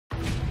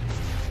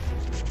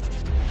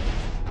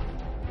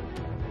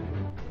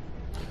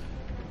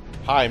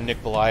Hi, I'm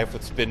Nick Goliath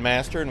with Spin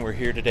Master, and we're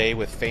here today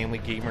with Family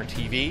Gamer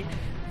TV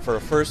for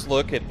a first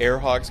look at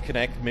AirHogs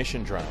Connect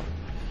Mission Drone.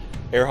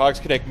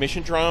 AirHogs Connect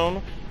Mission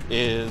Drone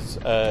is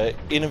an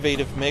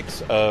innovative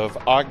mix of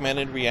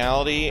augmented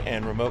reality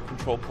and remote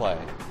control play.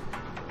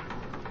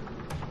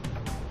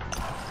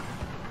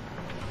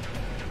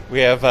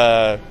 We have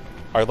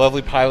our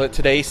lovely pilot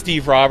today,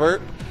 Steve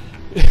Robert,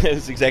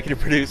 is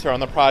executive producer on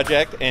the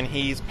project, and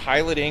he's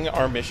piloting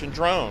our mission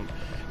drone.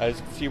 As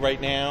you can see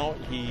right now,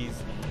 he's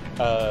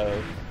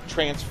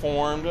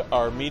transformed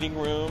our meeting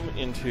room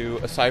into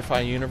a sci-fi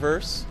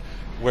universe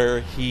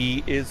where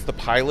he is the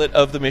pilot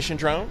of the mission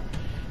drone,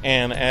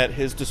 and at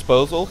his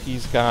disposal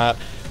he's got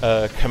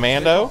a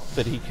Commando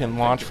that he can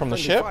launch from the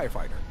ship.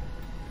 Firefighter.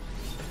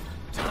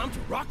 Time to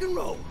rock and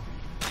roll.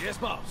 Yes,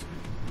 boss.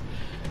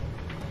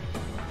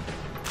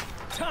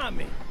 Time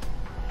me.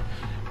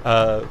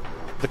 The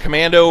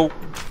Commando.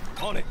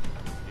 On it.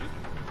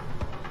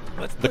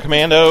 The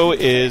Commando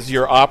is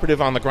your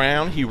operative on the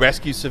ground. He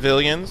rescues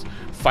civilians,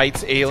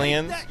 fights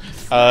aliens,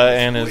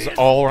 and is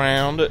all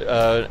around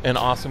an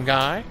awesome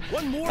guy.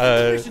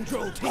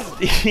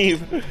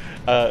 Steve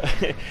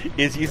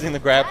is using the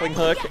grappling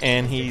hook,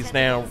 and he's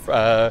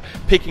now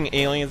picking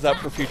aliens up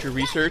for future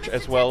research,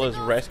 as well as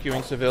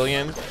rescuing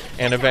civilians,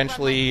 and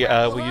eventually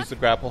we'll use the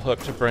grapple hook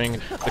to bring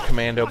the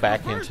Commando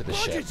back into the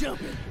ship.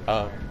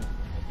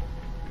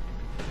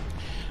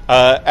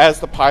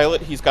 As the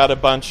pilot, he's got a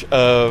bunch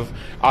of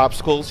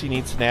obstacles he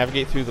needs to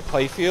navigate through the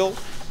playfield.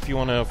 If you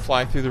want to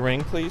fly through the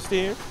ring, please,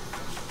 Steve.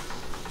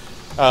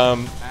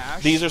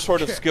 These are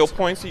sort of skill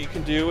points that you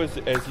can do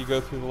as you go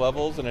through the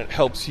levels, and it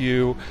helps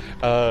you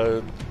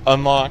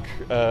unlock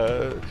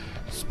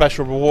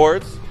special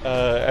rewards,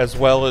 as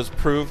well as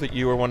prove that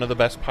you are one of the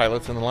best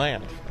pilots in the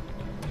land.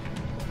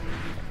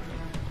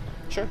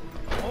 Sure.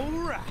 All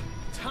right.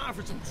 Time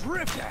for some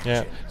drift action.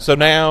 Yeah. So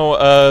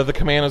now the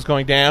Commando's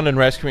going down and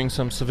rescuing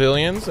some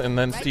civilians, and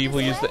then Steve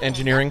will use the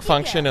engineering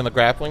function and the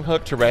grappling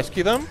hook to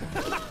rescue them.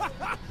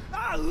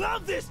 I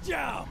love this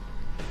job.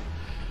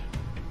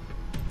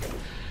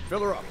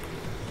 Fill her up.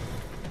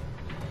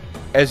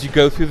 As you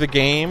go through the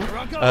game,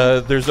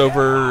 there's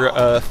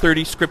over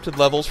 30 scripted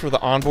levels for the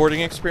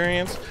onboarding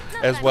experience,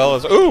 as well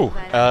as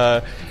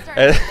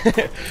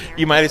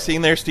you might have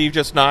seen there, Steve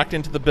just knocked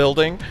into the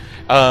building.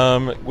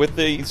 With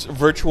these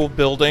virtual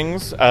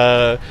buildings,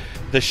 the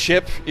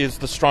ship is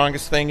the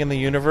strongest thing in the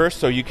universe,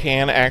 so you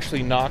can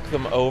actually knock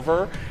them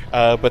over.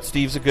 But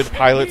Steve's a good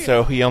pilot,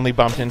 so he only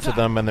bumped into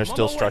them, and they're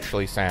still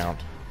structurally sound.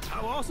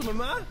 How awesome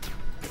am I?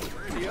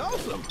 Pretty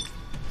awesome.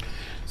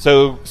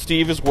 So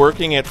Steve is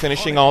working at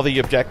finishing all the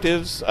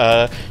objectives.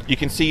 You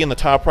can see in the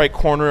top right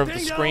corner of the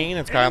screen,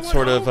 it's got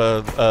sort of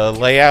a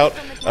layout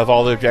of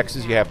all the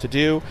objectives you have to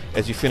do.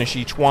 As you finish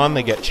each one,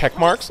 they get check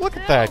marks. Look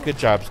at that. Good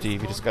job,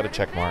 Steve. You just got a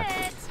check mark.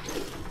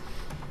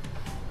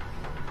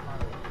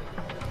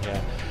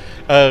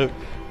 Yeah.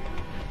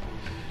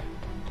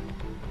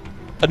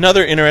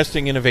 Another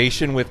interesting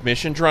innovation with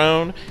Mission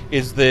Drone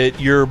is that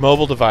your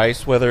mobile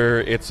device,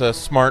 whether it's a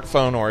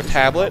smartphone or a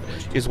tablet,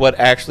 is what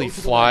actually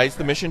flies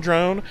the Mission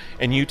Drone,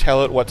 and you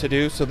tell it what to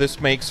do. So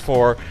this makes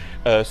for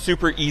a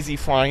super easy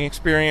flying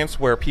experience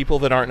where people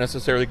that aren't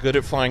necessarily good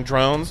at flying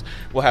drones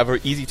will have an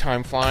easy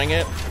time flying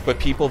it, but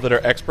people that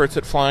are experts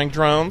at flying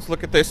drones,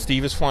 look at this,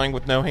 Steve is flying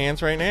with no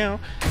hands right now,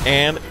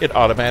 and it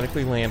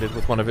automatically landed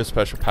with one of his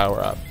special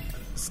power-ups.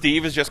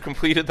 Steve has just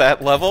completed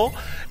that level,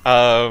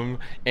 and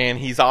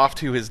he's off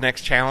to his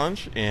next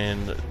challenge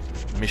in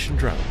Mission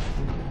Drone.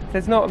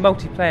 There's not a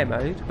multiplayer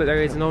mode, but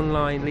there is an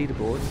online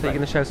leaderboard, so you're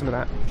going to show some of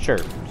that. Sure.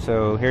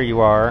 So here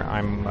you are.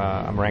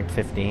 I'm ranked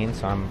 15,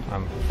 so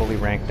I'm fully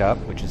ranked up,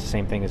 which is the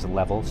same thing as a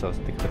level, so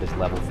think of it as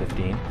level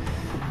 15.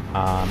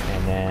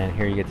 And then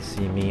here you get to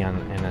see me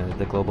on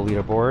the global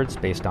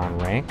leaderboards based on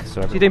rank.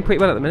 So you're doing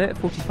pretty well at the minute,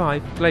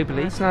 45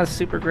 globally. It's not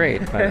super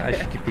great, but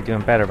I should be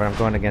doing better, but I'm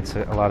going against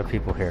a lot of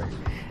people here.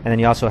 And then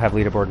you also have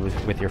leaderboard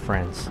with your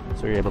friends.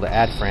 So you're able to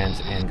add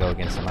friends and go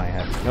against them. I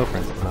have no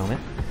friends at the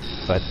moment,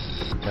 but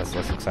that's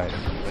exciting.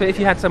 So if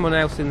you had someone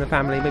else in the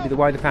family, maybe the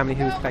wider family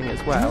who was playing it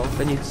as well,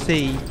 then you'd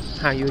see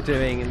how you were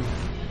doing, and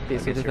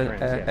it's sort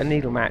of a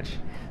needle match.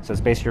 So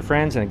it's based on your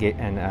friends and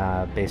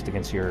based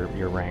against your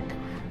rank.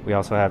 We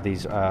also have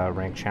these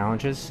rank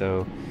challenges,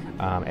 so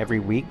every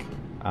week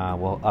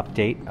we'll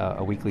update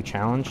a weekly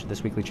challenge.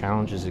 This weekly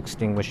challenge is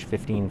extinguish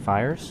 15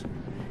 fires,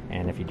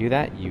 and if you do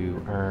that,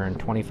 you earn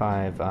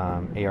 25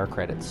 AR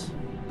credits,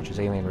 which is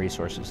alien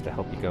resources to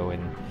help you go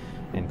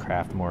and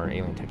craft more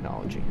alien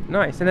technology.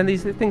 Nice, and then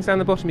these things down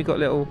the bottom, you've got a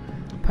little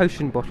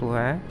potion bottle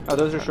there. Oh,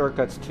 those are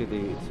shortcuts to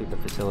the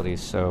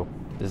facilities. So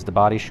this is the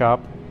body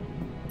shop.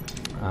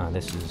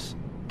 This is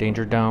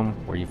Danger Dome,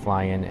 where you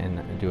fly in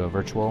and do a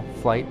virtual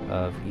flight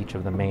of each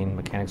of the main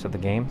mechanics of the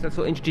game. So that's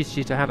what introduces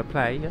you to how to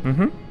play, yeah?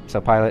 Mm-hmm.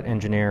 So pilot,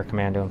 engineer,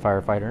 commando, and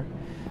firefighter.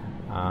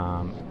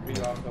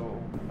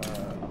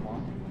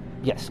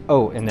 Yes.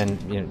 Oh, and then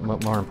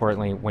more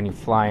importantly, when you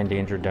fly in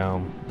Danger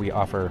Dome, we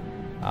offer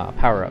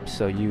power-ups.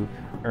 So you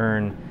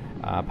earn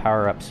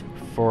power-ups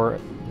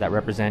that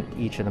represent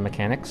each of the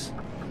mechanics,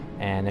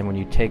 and then when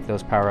you take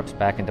those power-ups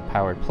back into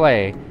powered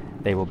play,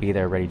 they will be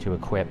there ready to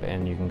equip,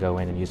 and you can go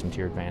in and use them to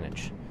your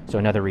advantage. So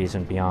another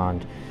reason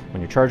beyond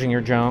when you're charging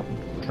your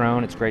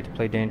drone, it's great to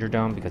play Danger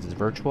Dome because it's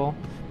virtual.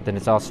 Then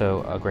it's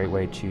also a great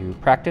way to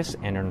practice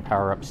and earn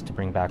power-ups to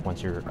bring back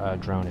once your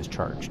drone is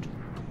charged.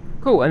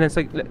 Cool, and then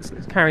so let's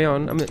carry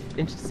on. I'm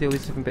interested to see all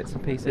these different bits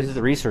and pieces. This is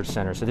the research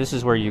center. So this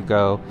is where you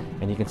go,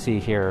 and you can see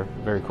here,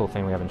 a very cool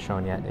thing we haven't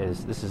shown yet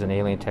is this is an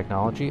alien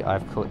technology.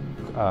 I've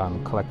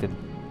collected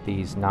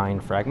these 9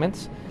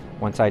 fragments.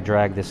 Once I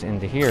drag this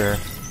into here,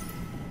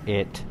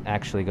 it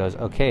actually goes,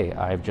 okay,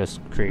 I've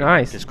just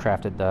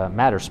crafted the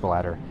matter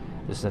splatter.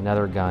 This is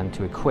another gun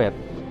to equip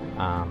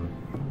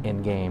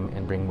in-game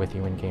and bring with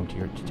you in-game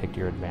to take to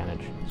your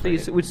advantage. So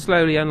you would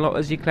slowly unlock,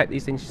 as you collect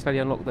these things, you slowly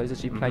unlock those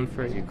as you play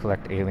through. As you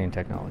collect alien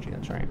technology,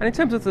 that's right. And in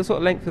terms of the sort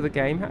of length of the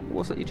game,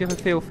 do you have a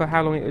feel for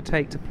how long it would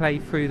take to play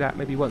through that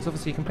maybe once?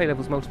 Obviously you can play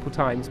levels multiple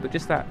times, but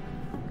just that,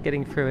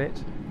 getting through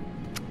it.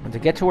 To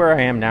get to where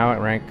I am now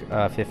at rank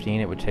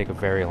 15, it would take a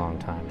very long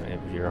time. If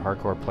you're a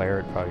hardcore player,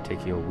 it'd probably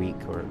take you a week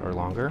or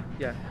longer.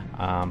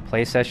 Yeah.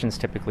 Play sessions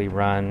typically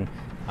run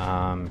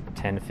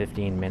 10 to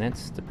 15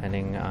 minutes,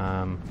 depending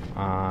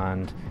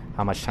on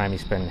how much time you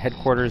spend in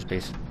headquarters,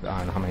 based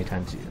on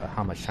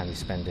how much time you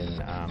spend in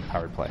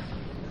powered play.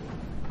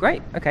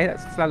 Great. Okay,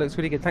 that looks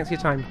really good. Thanks for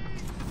your time.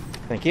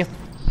 Thank you.